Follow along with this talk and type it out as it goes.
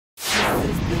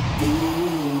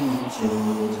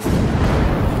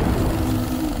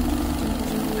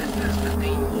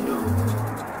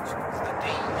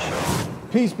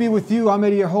Peace be with you. I'm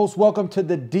Eddie, your host. Welcome to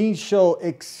the Dean Show.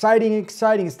 Exciting,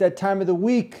 exciting. It's that time of the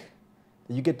week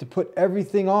that you get to put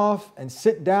everything off and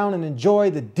sit down and enjoy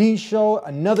the Dean Show.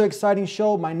 Another exciting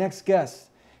show. My next guest,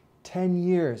 10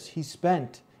 years he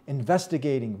spent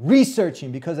investigating,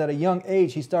 researching, because at a young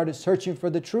age he started searching for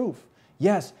the truth.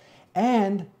 Yes,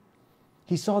 and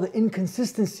he saw the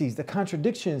inconsistencies, the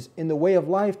contradictions in the way of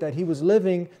life that he was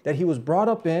living, that he was brought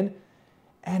up in,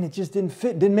 and it just didn't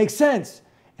fit, didn't make sense.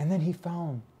 And then he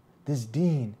found this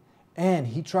Dean, and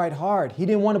he tried hard. He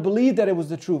didn't want to believe that it was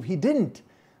the truth. He didn't.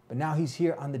 But now he's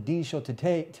here on the Dean Show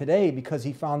today because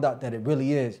he found out that it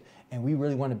really is. And we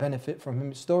really want to benefit from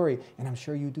his story, and I'm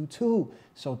sure you do too.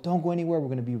 So don't go anywhere. We're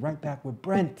going to be right back with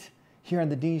Brent here on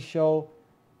the Dean Show.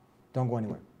 Don't go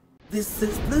anywhere. This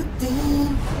is the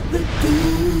Dean Show.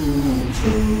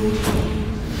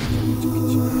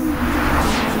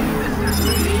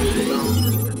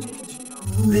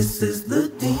 This is the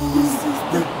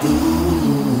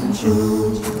Dean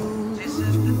Show. This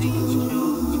is the Dean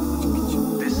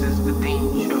Show. This is the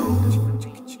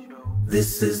Dean Show.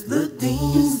 This is the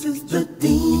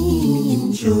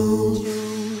Dean Show.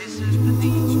 This is the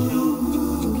Dean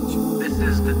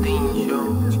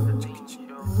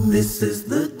Show. This is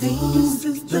the Dean Show. This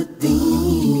is the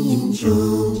Dean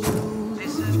Show.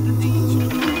 This is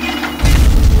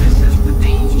the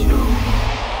Dean Show.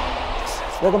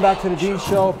 Welcome back to the Dean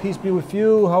Show. Peace be with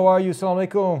you. How are you? Assalamu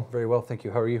alaikum. Very well, thank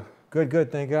you. How are you? Good,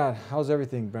 good. Thank God. How's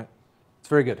everything, Brent? It's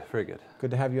very good, very good.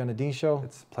 Good to have you on the Dean Show.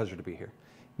 It's a pleasure to be here.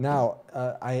 Now,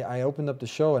 I opened up the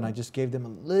show and I just gave them a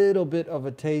little bit of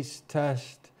a taste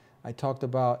test. I talked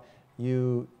about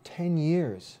you 10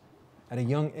 years at a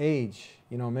young age.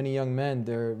 You know, many young men,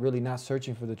 they're really not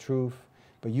searching for the truth,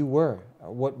 but you were.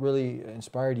 What really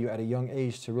inspired you at a young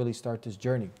age to really start this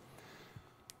journey?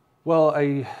 Well,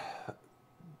 I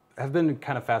have been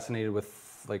kind of fascinated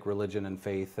with like religion and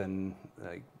faith and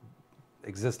like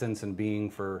existence and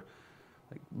being for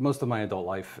like most of my adult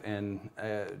life, and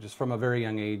just from a very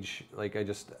young age, like I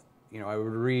just, I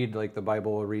would read like the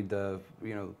Bible, read the,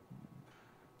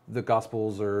 the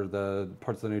Gospels or the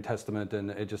parts of the New Testament,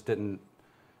 and it just didn't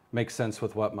make sense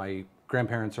with what my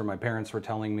grandparents or my parents were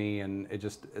telling me, and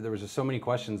there was just so many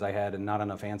questions I had and not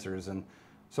enough answers, and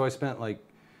so I spent like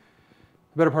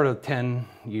the better part of 10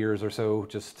 years or so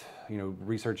just,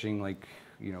 researching like,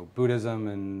 Buddhism,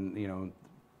 and,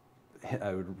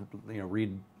 I would,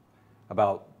 read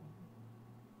about,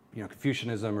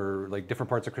 Confucianism or like different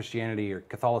parts of Christianity or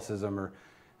Catholicism, and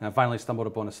I finally stumbled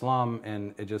upon Islam,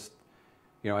 and it just,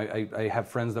 I have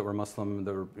friends that were Muslim,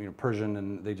 that were, Persian,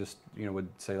 and they just, would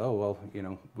say, oh, well,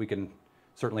 we can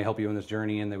certainly help you in this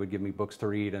journey, and they would give me books to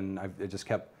read, and it just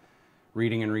kept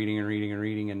reading and reading and reading and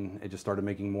reading, and it just started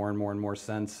making more and more and more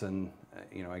sense, and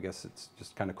I guess it's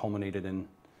just kind of culminated in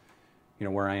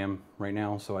where I am right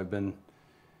now. So I've been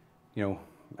I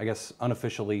guess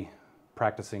unofficially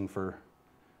practicing for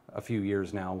a few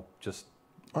years now. Just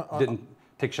didn't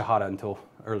take Shahada until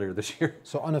earlier this year.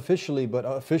 So unofficially, but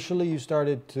officially you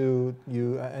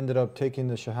ended up taking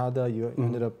the Shahada, you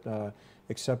ended up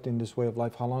accepting this way of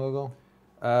life. How long ago?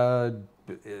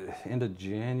 End of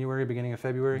January, beginning of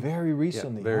February. Very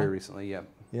recently. Yeah, very recently, yeah.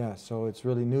 Yeah, so it's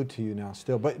really new to you now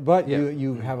still. But yeah.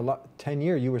 you have a lot, 10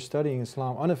 years, you were studying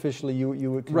Islam. Unofficially,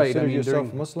 you would consider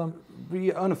yourself Muslim?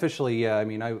 Unofficially, yeah. I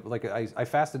mean, I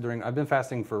fasted I've been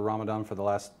fasting for Ramadan for the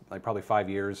last, like, probably 5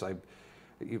 years.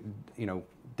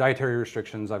 Dietary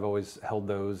restrictions, I've always held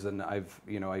those, and I've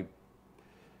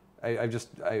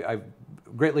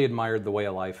greatly admired the way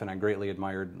of life, and I greatly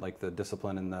admired like the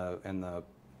discipline and the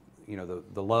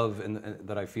the love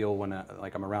that I feel when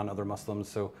I'm around other Muslims.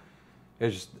 So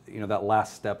it's just that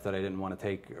last step that I didn't want to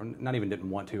take, or not even didn't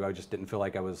want to. I just didn't feel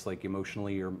like I was like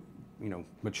emotionally or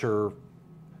mature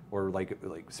or like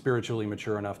spiritually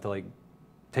mature enough to like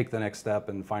take the next step.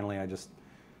 And finally, I just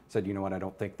said, you know what, I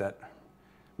don't think that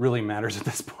really matters at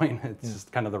this point. It's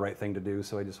just kind of the right thing to do.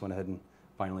 So I just went ahead and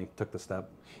finally took the step.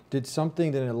 Did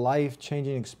something that a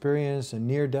life-changing experience, a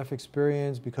near-death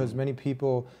experience, because many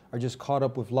people are just caught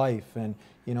up with life, and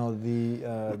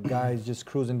the guy's just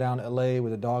cruising down LA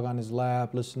with a dog on his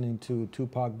lap, listening to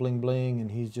Tupac Bling Bling,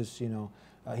 and he's just,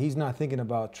 he's not thinking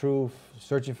about truth,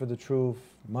 searching for the truth,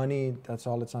 money, that's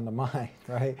all that's on the mind,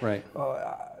 right? Right.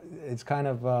 It's kind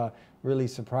of really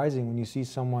surprising when you see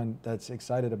someone that's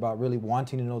excited about really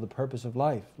wanting to know the purpose of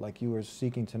life, like you were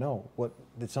seeking to know.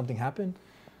 Did something happen?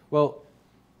 Well,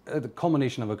 the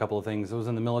culmination of a couple of things. I was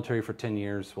in the military for 10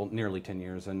 years, well, nearly 10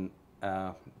 years, and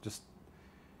just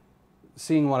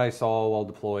seeing what I saw while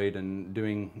deployed and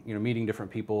doing, meeting different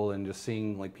people and just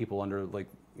seeing like people under like,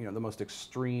 the most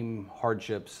extreme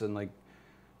hardships and like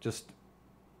just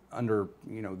under,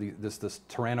 you know, this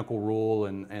tyrannical rule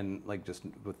and like just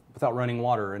without running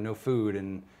water and no food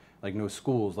and like no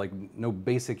schools, like no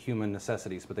basic human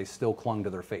necessities, but they still clung to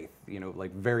their faith, you know,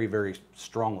 like very, very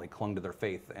strongly clung to their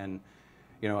faith. And,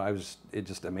 you know, it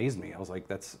just amazed me. I was like,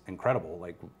 that's incredible.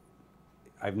 Like,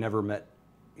 I've never met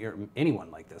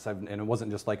anyone like this. And it wasn't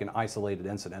just like an isolated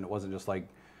incident. It wasn't just like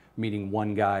meeting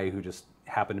one guy who just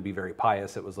happened to be very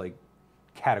pious. It was like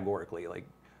categorically, like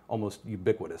almost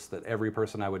ubiquitous, that every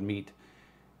person I would meet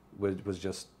was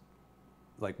just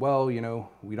like, well, you know,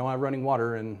 we don't have running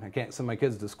water and I can't send my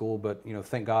kids to school, but, you know,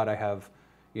 thank God I have,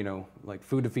 you know, like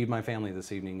food to feed my family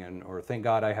this evening, and or thank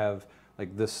God I have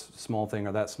like this small thing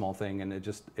or that small thing. And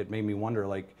it made me wonder,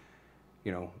 like,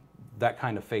 you know, that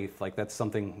kind of faith, like that's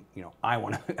something, you know, I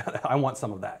want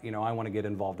some of that, you know, I want to get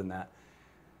involved in that.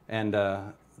 And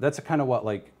that's kind of what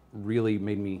like really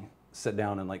made me sit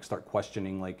down and like start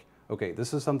questioning, like, okay,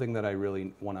 this is something that I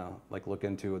really want to like look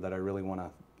into, that I really want to,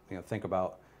 you know, think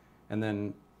about. And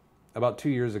then about 2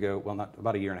 years ago, well, not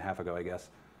about a year and a half ago, I guess,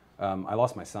 I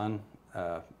lost my son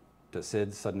to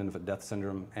SIDS, sudden infant death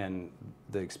syndrome, and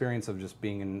the experience of just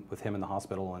being with him in the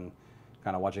hospital and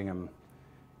kind of watching him,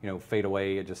 you know, fade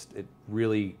away. It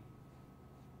really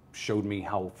showed me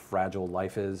how fragile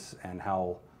life is and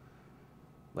how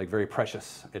like very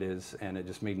precious it is. And it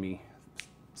just made me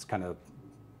just kind of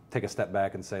take a step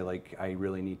back and say, like, I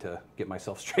really need to get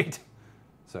myself straight.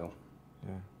 So.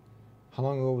 Yeah. How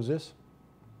long ago was this?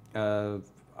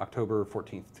 October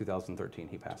 14th, 2013,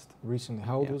 he passed. Recently.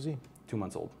 How old was he? 2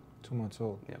 months old. 2 months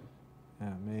old. Yeah.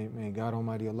 Yeah. May God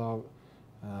Almighty Allah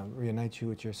reunite you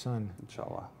with your son.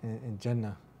 Inshallah. In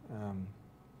Jannah.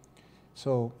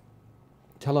 So,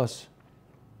 tell us.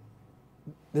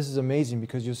 This is amazing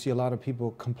because you'll see a lot of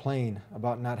people complain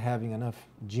about not having enough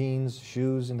jeans,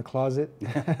 shoes in the closet,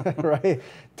 right?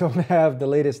 Don't have the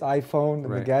latest iPhone,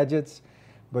 the gadgets.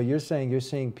 But you're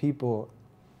seeing people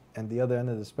at the other end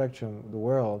of the spectrum, the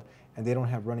world, and they don't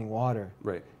have running water.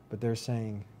 Right. But they're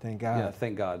saying, thank God. Yeah,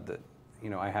 thank God that, you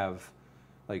know, I have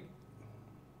like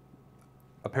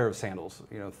a pair of sandals.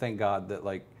 You know, thank God that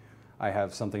like I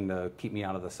have something to keep me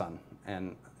out of the sun.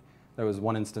 And there was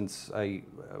one instance,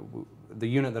 the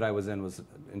unit that I was in was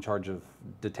in charge of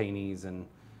detainees, and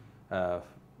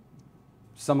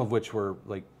some of which were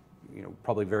like, you know,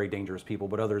 probably very dangerous people,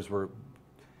 but others were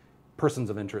persons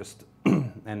of interest.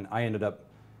 And I ended up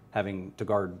having to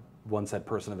guard one said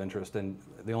person of interest, and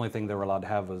the only thing they were allowed to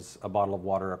have was a bottle of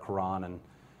water, a Quran,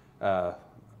 and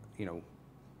you know,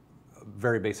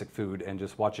 very basic food. And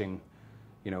just watching,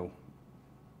 you know,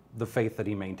 the faith that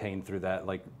he maintained through that,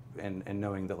 like, and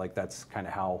knowing that like that's kind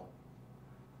of how,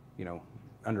 you know,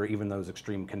 under even those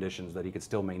extreme conditions, that he could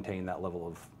still maintain that level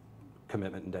of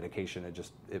commitment and dedication.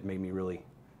 It made me really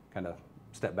kind of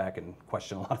step back and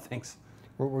question a lot of things.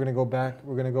 We're going to go back.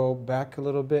 We're going to go back a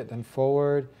little bit and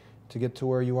forward to get to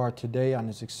where you are today on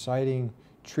this exciting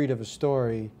treat of a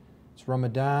story. It's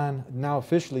Ramadan. Now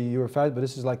officially you were fast, but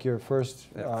this is like your first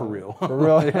for real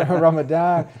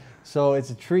Ramadan. So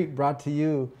it's a treat brought to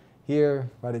you here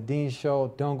by the Dean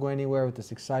Show. Don't go anywhere with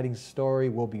this exciting story.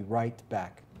 We'll be right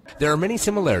back. There are many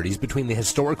similarities between the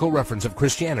historical reference of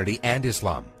Christianity and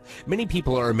Islam. Many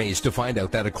people are amazed to find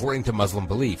out that according to Muslim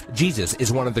belief, Jesus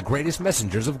is one of the greatest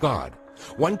messengers of God.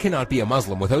 One cannot be a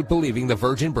Muslim without believing the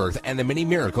virgin birth and the many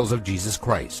miracles of Jesus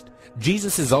Christ.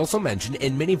 Jesus is also mentioned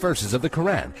in many verses of the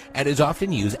Quran and is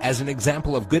often used as an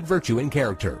example of good virtue and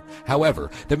character.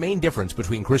 However, the main difference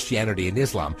between Christianity and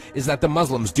Islam is that the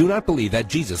Muslims do not believe that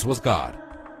Jesus was God.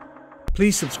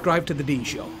 Please subscribe to The Dean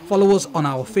Show. Follow us on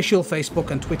our official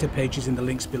Facebook and Twitter pages in the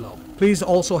links below. Please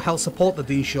also help support The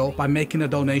Dean Show by making a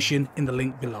donation in the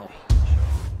link below.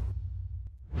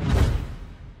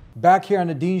 Back here on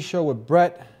The Dean Show with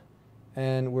Brett,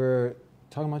 and we're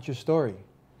talking about your story.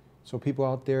 So people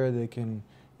out there, they can, you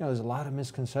know, there's a lot of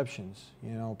misconceptions.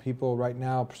 You know, people right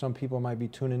now, some people might be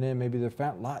tuning in, maybe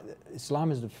they're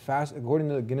Islam is the fast, according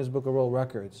to the Guinness Book of World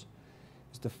Records,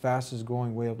 it's the fastest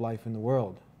growing way of life in the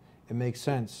world. It makes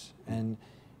sense, and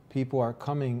people are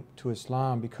coming to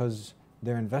Islam because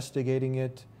they're investigating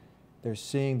it, they're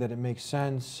seeing that it makes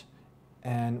sense.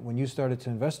 And when you started to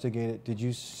investigate it, did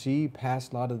you see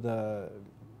past a lot of the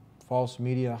false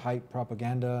media hype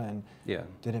propaganda, and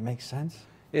did it make sense?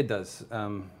 It does.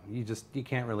 You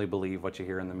can't really believe what you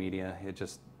hear in the media. It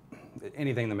just,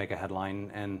 anything to make a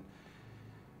headline. And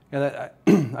you know,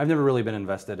 I've never really been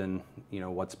invested in, you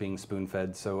know, what's being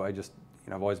spoon-fed. So I just, you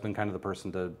know, I've always been kind of the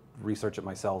person to research it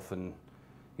myself and,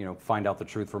 you know, find out the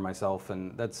truth for myself.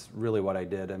 And that's really what I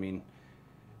did. I mean,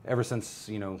 ever since,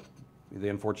 you know, the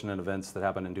unfortunate events that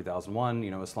happened in 2001,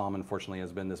 you know, Islam unfortunately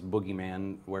has been this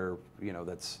boogeyman where, you know,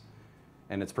 that's,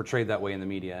 and it's portrayed that way in the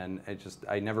media, and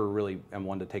I never really am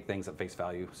one to take things at face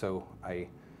value. So I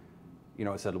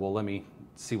said, well, let me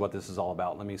see what this is all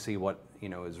about. Let me see what,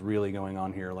 is really going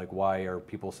on here. Like, why are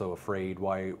people so afraid?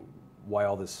 Why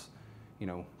all this,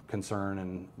 concern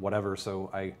and whatever. So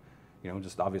I,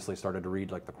 just obviously started to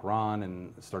read like the Quran,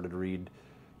 and started to read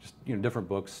just, different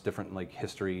books, different like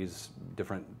histories,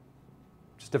 different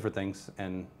things.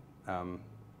 And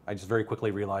I just very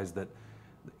quickly realized that,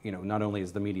 not only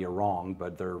is the media wrong,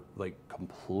 but they're like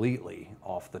completely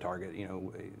off the target,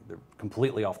 they're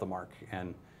completely off the mark.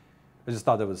 And I just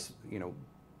thought that was,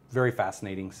 very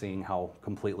fascinating, seeing how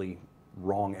completely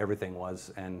wrong everything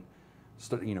was, and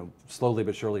slowly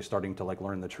but surely starting to like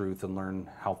learn the truth and learn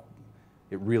how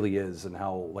it really is, and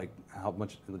how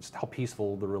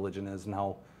peaceful the religion is, and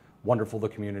how wonderful the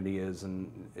community is, and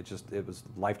it was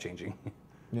life-changing.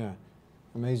 Yeah,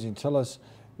 amazing. Tell us,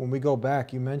 when we go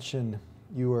back, you mentioned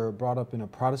you were brought up in a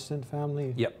Protestant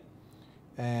family. Yep.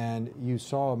 And you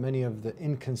saw many of the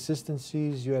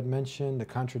inconsistencies you had mentioned, the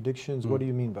contradictions. What do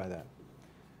you mean by that?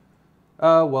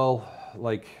 Well,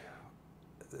 like,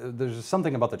 there's just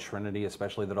something about the Trinity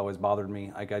especially that always bothered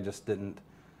me. Like, I guess the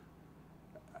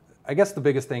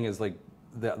biggest thing is like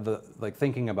the like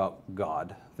thinking about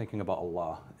God, thinking about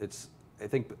Allah. I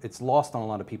think it's lost on a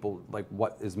lot of people, like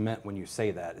what is meant when you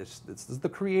say that. This is the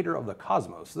creator of the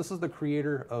cosmos. This is the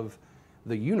creator of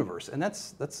the universe, and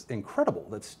that's incredible.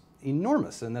 That's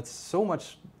enormous, and that's so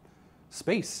much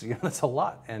space. That's a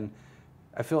lot. And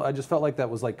I just felt like that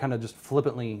was like kind of just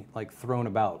flippantly like thrown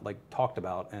about, like talked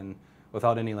about, and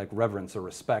without any like reverence or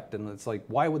respect. And it's like,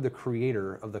 why would the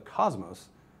creator of the cosmos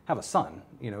have a son?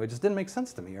 It just didn't make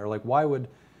sense to me. Or like, why would,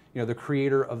 the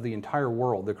creator of the entire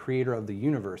world, the creator of the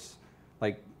universe,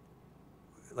 like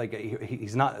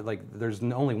he's not, like, there's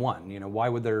only one.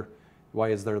 Why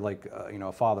is there like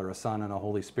a Father, a Son, and a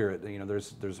Holy Spirit?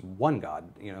 There's one God.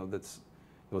 That's,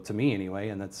 well, to me anyway,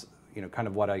 and that's kind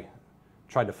of what I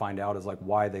tried to find out, is like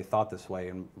why they thought this way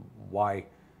and why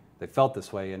they felt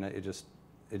this way, and it just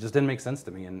didn't make sense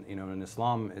to me. And in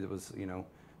Islam, it was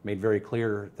made very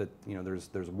clear that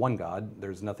there's one God.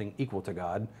 There's nothing equal to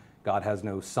God. God has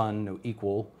no son, no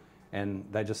equal, and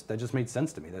that just made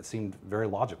sense to me. That seemed very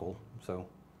logical. So,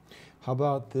 how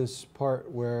about this part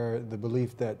where the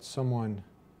belief that someone,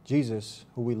 Jesus,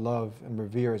 who we love and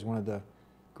revere, is one of the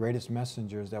greatest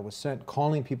messengers that was sent,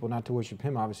 calling people not to worship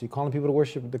him, obviously, calling people to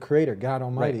worship the Creator, God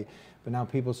Almighty. Right. But now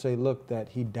people say, look, that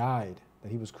he died,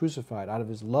 that he was crucified. Out of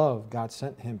his love, God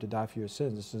sent him to die for your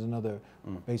sins. This is another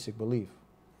basic belief.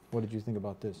 What did you think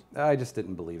about this? I just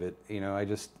didn't believe it. It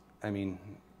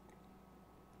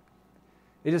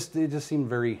just seemed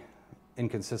very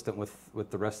inconsistent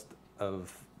with the rest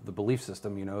of the belief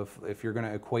system. If you're going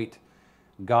to equate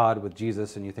God with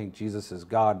Jesus, and you think Jesus is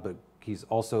God, but he's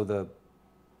also the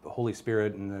Holy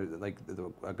Spirit, and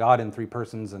a God in three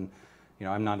persons, and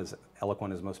I'm not as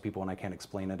eloquent as most people, and I can't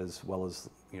explain it as well as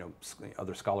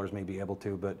other scholars may be able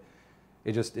to, but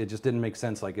it just didn't make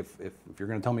sense. Like, if you're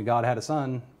going to tell me God had a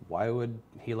son, why would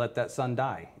he let that son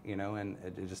die? And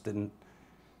it just didn't.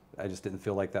 I just didn't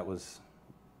feel like that was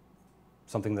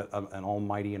something that an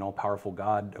almighty and all-powerful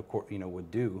God,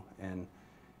 would do. And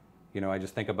I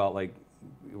just think about like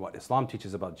what Islam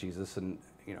teaches about Jesus, and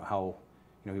how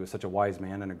he was such a wise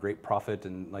man and a great prophet,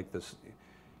 and like this,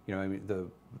 the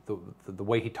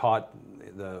way he taught,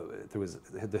 through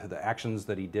the actions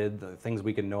that he did, the things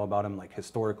we can know about him, like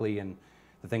historically, and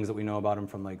the things that we know about him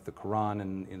from like the Quran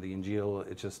and the Injil.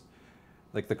 It's just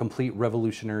like the complete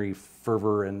revolutionary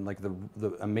fervor, and like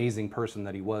the amazing person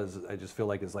that he was, I just feel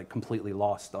like is like completely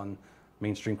lost on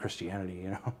mainstream Christianity.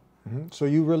 Mm-hmm. So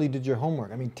you really did your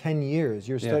homework. 10 years.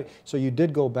 So you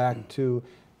did go back to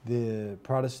the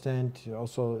Protestant,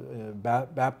 also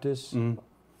Baptist. Mm-hmm.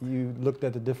 You looked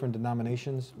at the different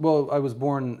denominations? Well, I was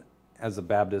born as a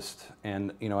Baptist,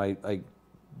 and I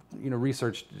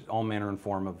researched all manner and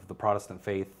form of the Protestant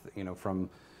faith, from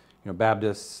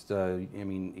Baptist,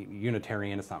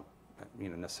 Unitarian. It's not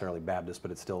necessarily Baptist,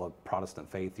 but it's still a Protestant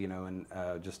faith, and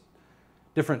just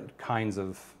different kinds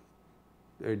of,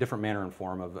 or different manner and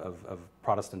form of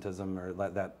Protestantism, or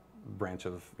that branch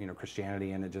of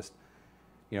Christianity, and it just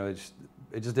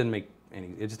didn't make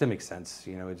sense.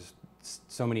 It just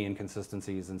so many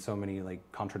inconsistencies and so many like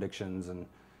contradictions, and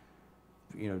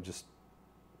it just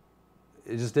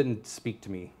didn't speak to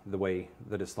me the way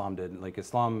that Islam did. Like,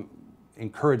 Islam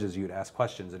encourages you to ask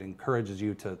questions. It encourages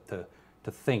you to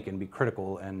think and be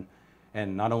critical, and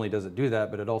not only does it do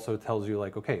that, but it also tells you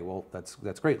like, okay, well, that's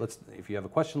great. If you have a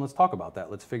question, let's talk about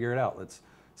that. Let's figure it out. Let's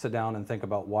sit down and think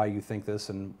about why you think this,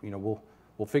 and we'll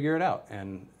figure it out.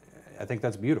 And I think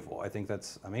that's beautiful. I think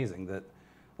that's amazing that,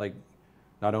 like,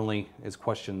 not only is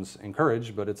questions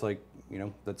encouraged, but it's like, you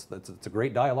know, it's a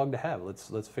great dialogue to have.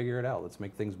 Let's figure it out. Let's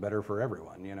make things better for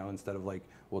everyone, you know, instead of like,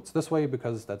 well, it's this way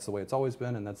because that's the way it's always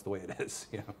been and that's the way it is,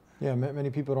 you know. Yeah, many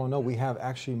people don't know we have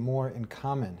actually more in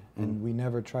common, and we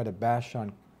never try to bash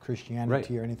on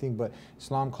Christianity or anything, but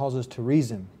Islam calls us to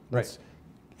reason. Let's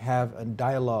have a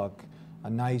dialogue, a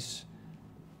nice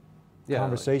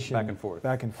conversation, like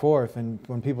back and forth. And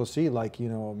when people see, like, you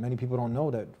know, many people don't know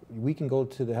that we can go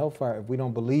to the hellfire if we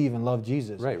don't believe and love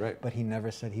Jesus. But he never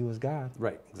said he was God.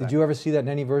 Exactly. Did you ever see that in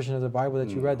any version of the Bible that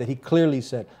you read, that he clearly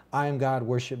said, I am God,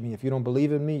 worship me. If you don't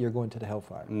believe in me, you're going to the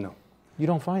hellfire? No. You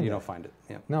don't find it. You don't find it.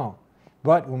 Yeah. No.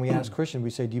 But when we ask Christians,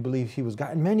 we say, do you believe he was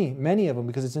God? And many of them,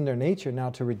 because it's in their nature now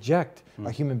to reject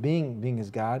a human being as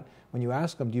God. When you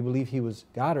ask them, do you believe he was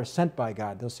God or sent by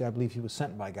God? They'll say, I believe he was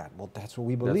sent by God. Well, that's what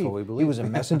we believe. That's what we believe. He was a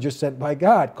messenger sent by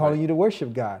God, calling you to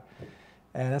worship God.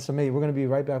 And that's amazing. We're going to be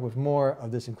right back with more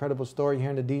of this incredible story here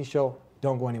in the Dean Show.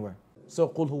 Don't go anywhere. So,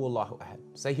 Qul huwa Allahu ahad.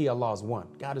 Say he, Allah is one.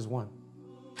 God is one.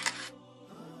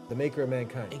 The maker of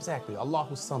mankind. Exactly.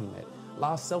 Allahu Samad.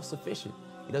 Allah is self-sufficient.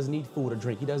 He doesn't need food or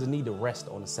drink. He doesn't need to rest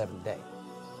on the seventh day.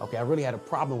 Okay, I really had a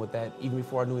problem with that even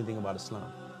before I knew anything about Islam.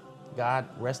 God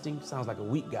resting sounds like a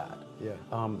weak God. Yeah.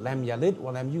 Lam yalid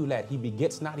wa lam yulad. He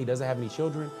begets not. He doesn't have any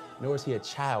children, nor is he a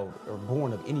child or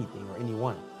born of anything or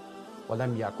anyone. Wa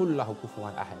lam yakul lahu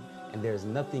kufuwan ahad. And there is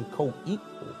nothing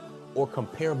co-equal or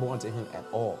comparable unto him at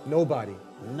all. Nobody.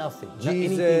 Nothing.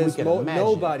 Jesus. We can imagine.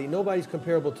 Nobody. Nobody's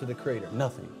comparable to the Creator.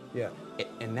 Nothing. Yeah.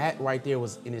 And that right there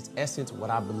was, in its essence, what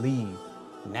I believe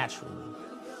naturally.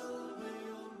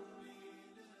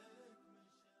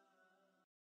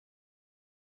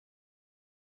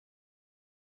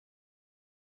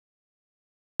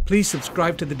 Please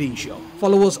subscribe to The Dean Show.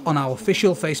 Follow us on our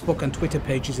official Facebook and Twitter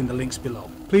pages in the links below.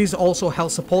 Please also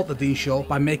help support The Dean Show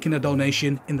by making a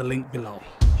donation in the link below.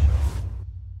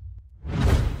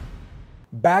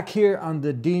 Back here on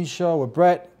the Dean Show with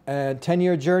Brett,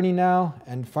 10-year journey now,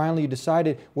 and finally you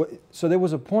decided, so there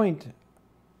was a point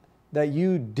that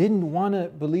you didn't want to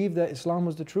believe that Islam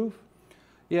was the truth?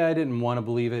 Yeah, I didn't want to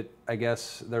believe it, I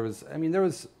guess. There was,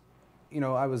 you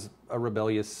know, I was a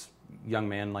rebellious young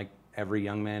man like every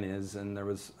young man is, and there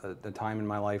was a time in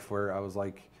my life where I was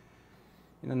like,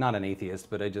 you know, not an atheist,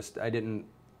 but I just didn't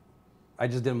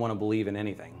want to believe in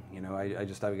anything. You know, I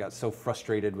got so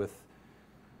frustrated with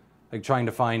like trying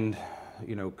to find,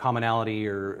 you know, commonality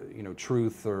or, you know,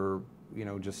 truth or, you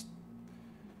know, just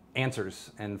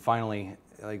answers. And finally,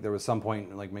 like there was some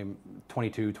point, like maybe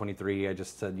 22, 23, I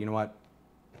just said, you know what?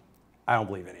 I don't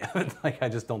believe any of it. Like, I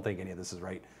just don't think any of this is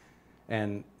right.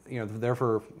 And, you know, there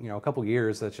for, you know, a couple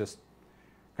years, that's just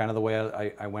kind of the way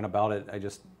I went about it. I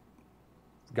just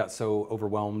got so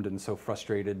overwhelmed and so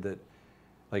frustrated that,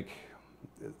 like,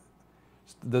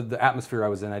 the atmosphere I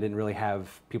was in, I didn't really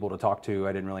have people to talk to.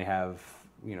 I didn't really have,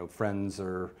 you know, friends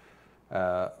or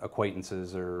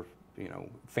acquaintances or, you know,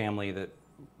 family that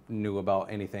knew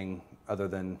about anything other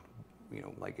than, you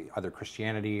know, like either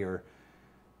Christianity or,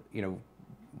 you know,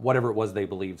 whatever it was they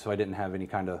believed. So I didn't have any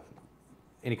kind of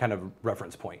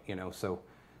reference point, you know. So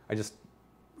I just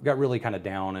got really kind of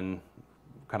down and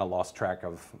kind of lost track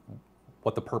of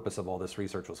what the purpose of all this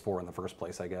research was for in the first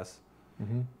place, I guess.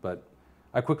 Mm-hmm. But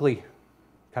I quickly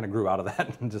kind of grew out of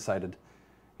that and decided,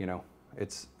 you know,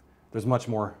 there's much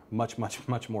more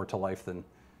to life than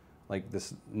like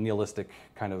this nihilistic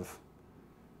kind of,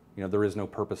 you know, there is no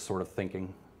purpose sort of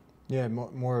thinking. Yeah,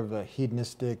 more of a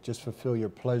hedonistic, just fulfill your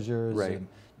pleasures and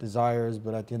desires,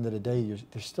 but at the end of the day,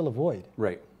 there's still a void.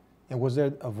 Right. And was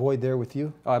there a void there with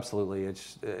you? Oh, absolutely.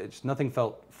 It's nothing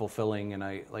felt fulfilling, and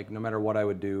I, like, no matter what I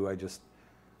would do,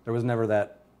 there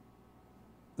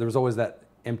was always that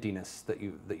emptiness that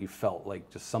you felt, like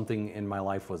just something in my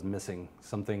life was missing,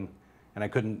 something, and I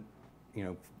couldn't, you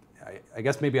know, I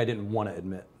guess maybe I didn't want to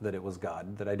admit that it was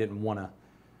God, that I didn't want to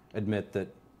admit that,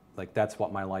 like, that's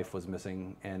what my life was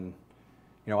missing. And,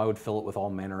 you know, I would fill it with all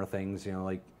manner of things, you know,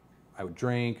 like I would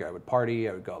drink, I would party,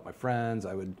 I would go out with my friends,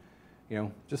 I would, you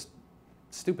know, just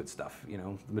stupid stuff, you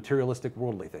know, materialistic,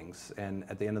 worldly things. And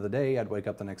at the end of the day, I'd wake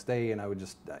up the next day and I would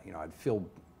just, you know, I'd feel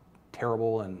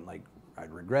terrible and like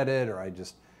I'd regret it, or I'd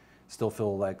just still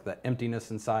feel like the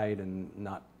emptiness inside and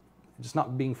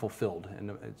not being fulfilled. And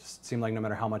it just seemed like no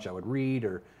matter how much I would read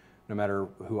or no matter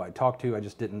who I talked to, I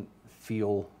just didn't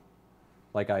feel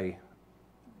like I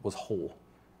was whole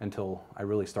until I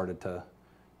really started to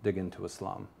dig into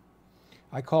Islam.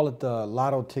 I call it the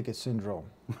lotto ticket syndrome.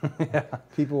 Yeah.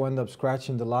 People end up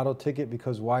scratching the lotto ticket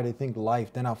because why? They think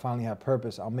life, then I'll finally have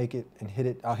purpose. I'll make it and hit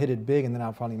it. I'll hit it big and then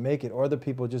I'll finally make it. Or the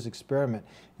people just experiment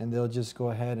and they'll just go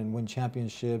ahead and win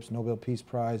championships, Nobel Peace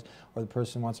Prize, or the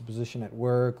person wants a position at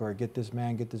work, or get this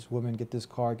man, get this woman, get this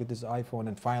car, get this iPhone,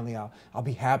 and finally I'll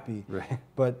be happy. Right.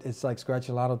 But it's like scratch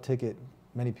a lotto ticket.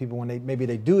 Many people, when maybe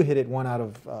they do hit it 1 out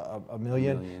of a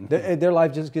million, their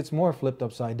life just gets more flipped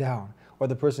upside down. Or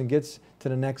the person gets to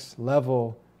the next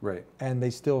level, right, and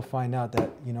they still find out that,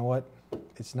 you know what,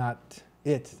 it's not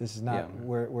it. This is not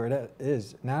where it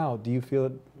is. Now, do you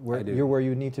feel you're where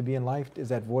you need to be in life? Is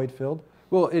that void filled?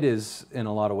 Well, it is in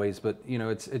a lot of ways, but you know,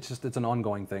 it's an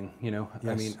ongoing thing. You know,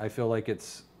 Yes. I mean, I feel like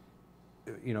it's,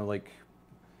 you know, like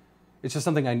it's just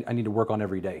something I need to work on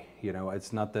every day. You know,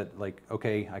 it's not that like,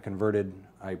 okay, I converted,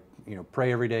 I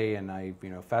pray every day, and I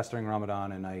fast during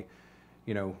Ramadan, and I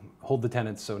hold the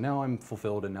tenets. So now I'm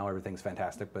fulfilled, and now everything's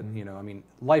fantastic. But I mean,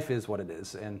 life is what it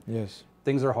is, and Yes.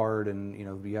 things are hard,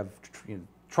 and we have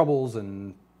troubles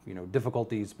and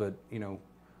difficulties. But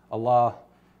Allah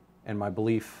and my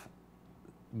belief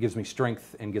gives me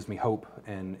strength and gives me hope,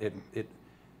 and it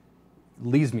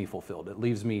leaves me fulfilled. It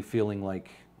leaves me feeling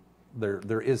like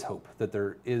there is hope, that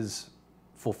there is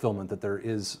fulfillment, that there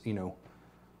is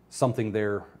something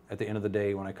there at the end of the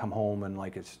day when I come home and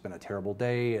like it's been a terrible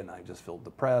day and I just feel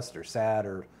depressed or sad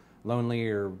or lonely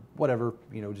or whatever,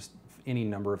 just any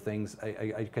number of things.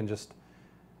 I can just,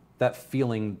 that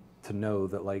feeling to know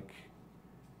that like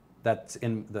that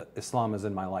Islam is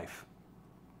in my life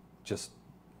just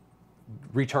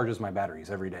recharges my batteries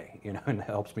every day, and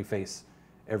helps me face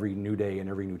every new day and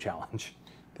every new challenge.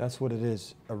 That's what it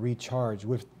is, a recharge.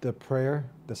 With the prayer,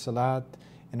 the salat,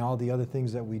 and all the other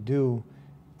things that we do,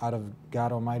 out of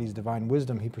God Almighty's divine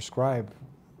wisdom, He prescribed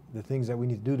the things that we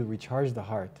need to do to recharge the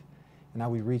heart. And now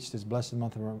we reach this blessed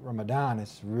month of Ramadan.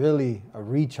 It's really a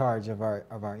recharge of our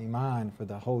iman for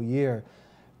the whole year.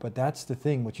 But that's the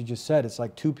thing, what you just said. It's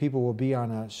like two people will be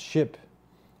on a ship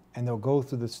and they'll go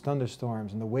through the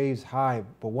thunderstorms and the waves high,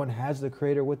 but one has the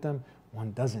Creator with them,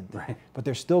 one doesn't. Right. But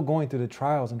they're still going through the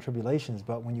trials and tribulations.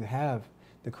 But when you have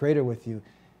the Creator with you,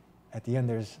 at the end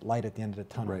there's light at the end of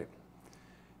the tunnel. Right.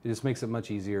 It just makes it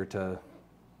much easier to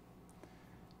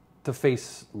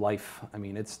face life. I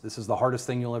mean, this is the hardest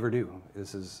thing you'll ever do.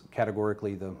 This is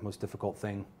categorically the most difficult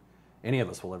thing any of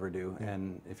us will ever do. Yeah.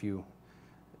 And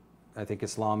I think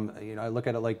Islam, I look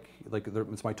at it like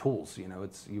it's my tools.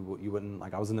 It's you wouldn't,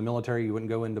 like I was in the military, you wouldn't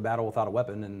go into battle without a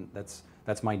weapon, and that's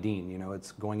my deen.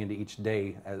 It's going into each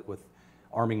day with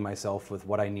arming myself with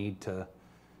what I need to,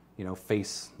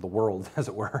 face the world, as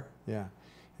it were. Yeah,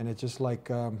 and it's just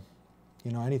like.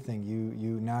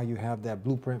 Anything, now you have that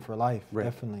blueprint for life, right.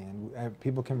 Definitely, and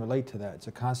people can relate to that. It's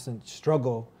a constant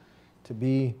struggle to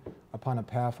be upon a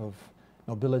path of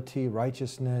nobility,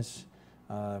 righteousness.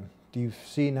 Do you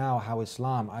see now how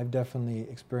Islam, I've definitely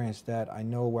experienced that. I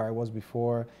know where I was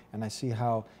before, and I see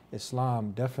how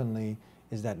Islam definitely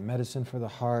is that medicine for the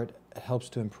heart. It helps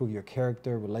to improve your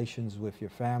character, relations with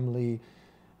your family,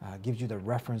 gives you the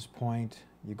reference point.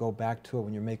 You go back to it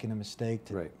when you're making a mistake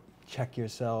to right. Check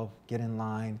yourself, get in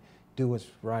line, do what's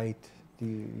right. Do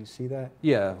you see that?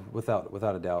 Yeah, without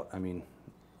a doubt. I mean,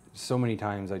 so many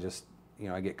times I just,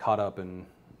 I get caught up in,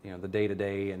 the day to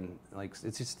day, and like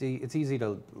it's easy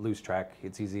to lose track.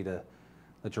 It's easy to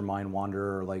let your mind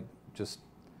wander, or like just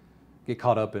get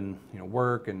caught up in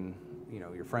work and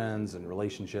your friends and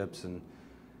relationships, and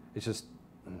it's just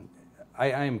I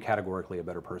am categorically a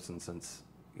better person since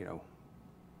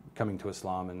coming to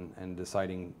Islam and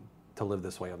deciding to live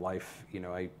this way of life.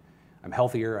 I'm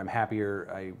healthier, I'm happier,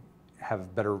 I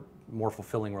have better, more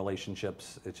fulfilling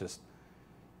relationships. It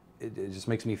just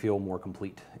makes me feel more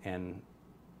complete. And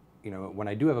when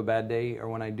I do have a bad day, or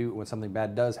when something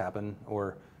bad does happen,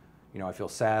 or I feel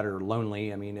sad or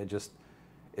lonely, I mean,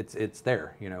 it's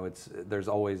there. There's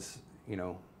always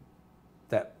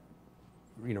that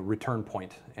return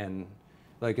point. And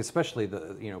like especially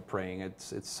the praying,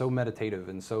 it's so meditative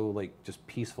and so like just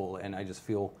peaceful, and I just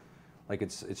feel like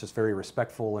it's just very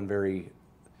respectful and very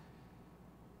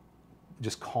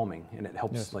just calming, and it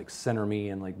helps Yes. like center me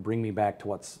and like bring me back to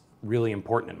what's really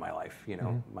important in my life.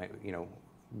 My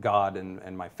God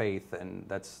and my faith, and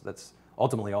that's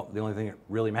ultimately the only thing that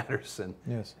really matters, and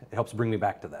Yes. it helps bring me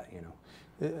back to that.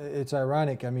 It's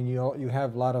ironic. I mean, you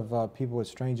have a lot of people with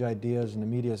strange ideas, and the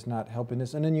media is not helping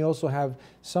this. And then you also have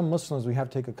some Muslims, we have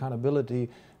to take accountability,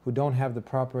 who don't have the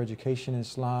proper education in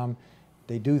Islam.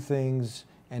 They do things,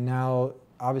 and now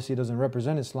obviously doesn't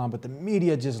represent Islam, but the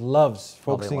media just loves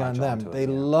focusing on latch them. onto it,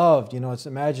 They yeah. loved, it's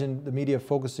imagine the media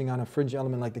focusing on a fringe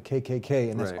element like the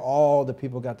KKK, and that's Right. all the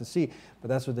people got to see. But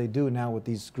that's what they do now with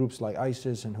these groups like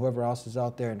ISIS and whoever else is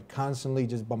out there, and constantly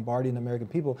just bombarding the American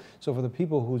people. So for the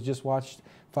people who just watched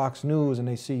Fox News and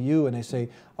they see you and they say,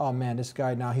 oh man, this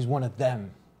guy now, he's one of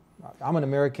them. I'm an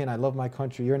American, I love my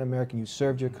country, you're an American, you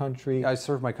served your country. I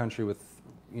serve my country with,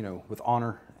 with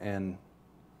honor, and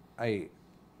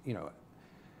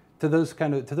to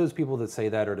those people that say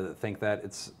that or that think that,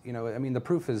 it's, the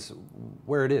proof is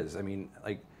where it is.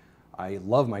 I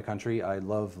love my country. I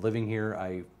love living here.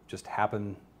 I just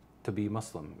happen to be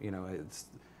Muslim.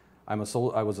 I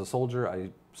was a soldier. I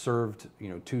served,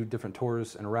 2 different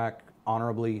tours in Iraq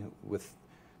honorably with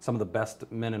some of the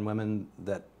best men and women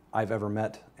that I've ever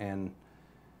met. And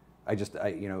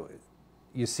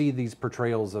you see these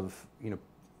portrayals of,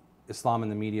 Islam in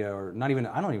the media, or not even,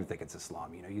 I don't even think it's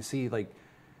Islam. You see like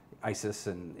ISIS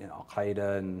and Al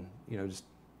Qaeda and just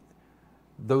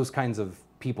those kinds of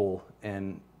people,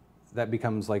 and that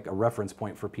becomes like a reference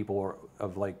point for people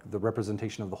of like the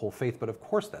representation of the whole faith. But of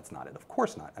course that's not it. Of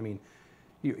course not.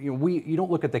 You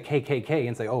don't look at the KKK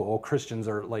and say, oh, Christians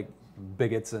are like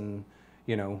bigots and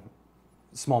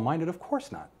small-minded. Of course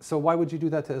not. So why would you do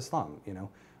that to Islam?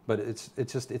 But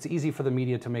it's easy for the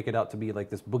media to make it out to be like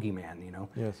this boogeyman,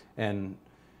 Yes. And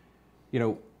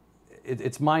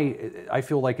I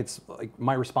feel like it's like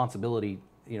my responsibility,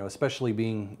 especially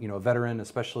being, a veteran,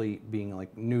 especially being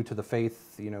like new to the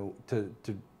faith,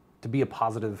 to be a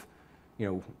positive,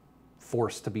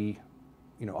 force, to be,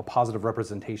 a positive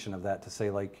representation of that, to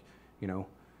say like,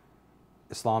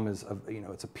 Islam is,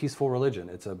 it's a peaceful religion.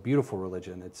 It's a beautiful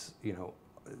religion. It's,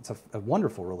 it's a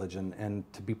wonderful religion, and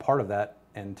to be part of that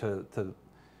and to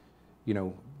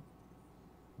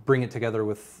bring it together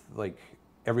with like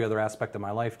every other aspect of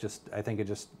my life, I think it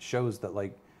just shows that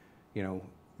like,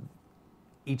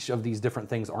 each of these different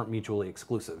things aren't mutually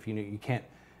exclusive. You can't,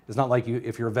 it's not like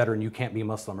if you're a veteran, you can't be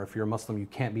Muslim, or if you're a Muslim, you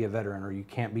can't be a veteran, or you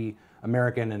can't be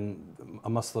American and a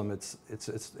Muslim. It's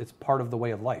part of the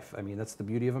way of life. That's the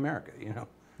beauty of America,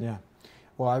 Yeah.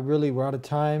 Well, we're out of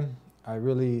time. I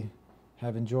really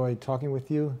have enjoyed talking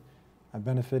with you. I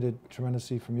benefited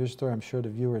tremendously from your story. I'm sure the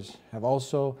viewers have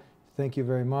also. Thank you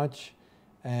very much.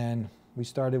 And we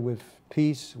started with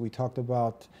peace. We talked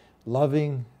about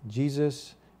loving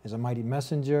Jesus as a mighty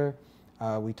messenger.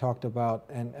 We talked about,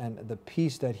 and the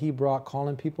peace that he brought,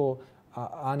 calling people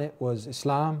on it, was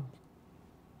Islam.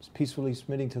 It's peacefully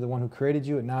submitting to the one who created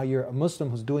you. And now you're a Muslim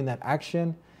who's doing that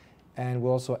action. And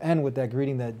we'll also end with that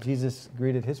greeting that Jesus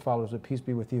greeted his followers with, peace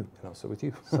be with you. And also with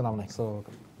you. Salam alaikum.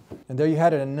 And there you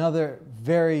had it, another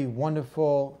very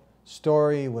wonderful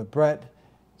story with Brett.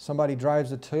 Somebody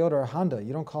drives a Toyota or Honda.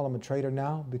 You don't call him a traitor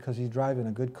now because he's driving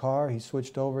a good car. He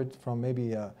switched over from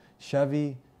maybe a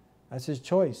Chevy. That's his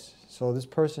choice. So this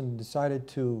person decided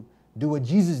to do what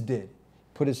Jesus did.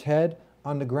 Put his head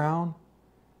on the ground,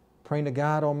 praying to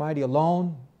God Almighty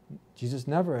alone. Jesus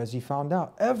never, as he found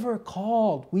out, ever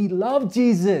called. We love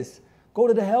Jesus. Go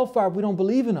to the hellfire if we don't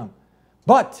believe in him.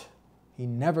 But he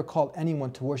never called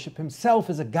anyone to worship himself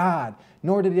as a God,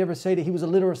 nor did he ever say that he was a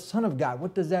literal son of God.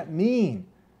 What does that mean?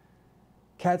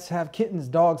 Cats have kittens,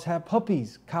 dogs have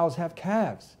puppies, cows have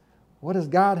calves. What does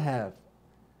God have?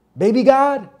 Baby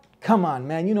God? Come on,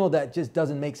 man, you know that just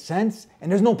doesn't make sense,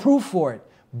 and there's no proof for it.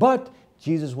 But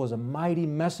Jesus was a mighty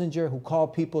messenger who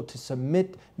called people to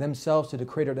submit themselves to the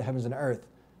creator of the heavens and earth.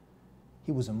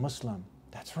 He was a Muslim.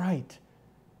 That's right.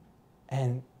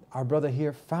 And our brother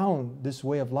here found this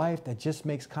way of life that just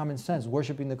makes common sense,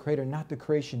 worshiping the creator, not the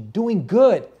creation, doing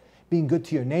good, being good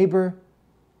to your neighbor,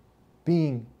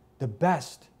 being the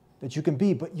best that you can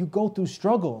be. But you go through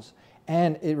struggles.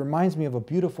 And it reminds me of a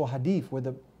beautiful hadith where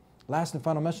the last and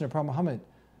final messenger, Prophet Muhammad,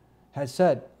 had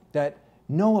said that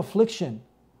no affliction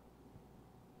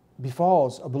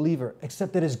befalls a believer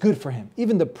except that is good for him.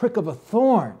 Even the prick of a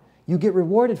thorn, you get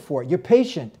rewarded for it. You're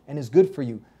patient and it's good for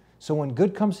you. So when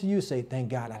good comes to you, say, thank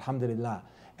God, alhamdulillah.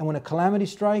 And when a calamity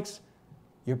strikes,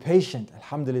 you're patient,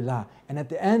 alhamdulillah. And at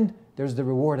the end, there's the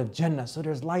reward of Jannah. So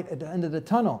there's light at the end of the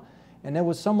tunnel. And there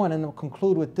was someone, and I'll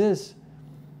conclude with this,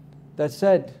 that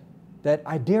said that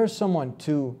I dare someone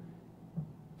to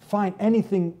find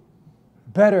anything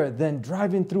better than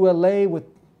driving through LA with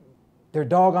their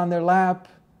dog on their lap,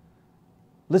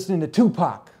 listening to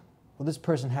Tupac. Well, this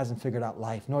person hasn't figured out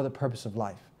life, nor the purpose of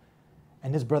life.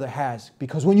 And this brother has,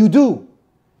 because when you do,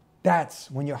 that's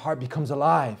when your heart becomes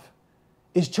alive.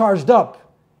 It's charged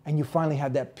up, and you finally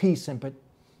have that peace and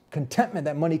contentment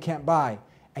that money can't buy.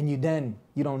 And you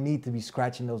don't need to be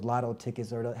scratching those lotto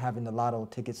tickets or having the lotto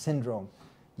ticket syndrome.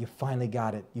 You finally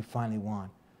got it. You finally won.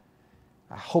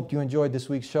 I hope you enjoyed this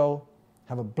week's show.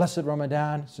 Have a blessed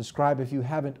Ramadan. Subscribe if you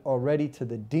haven't already to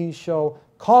The Deen Show.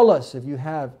 Call us if you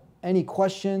have any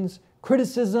questions,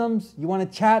 criticisms, you want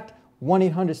to chat.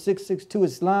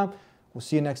 1-800-662-ISLAM. We'll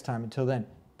see you next time. Until then,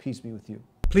 peace be with you.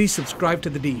 Please subscribe to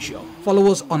The Deen Show. Follow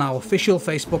us on our official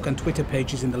Facebook and Twitter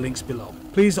pages in the links below.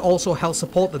 Please also help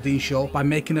support The Deen Show by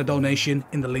making a donation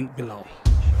in the link below.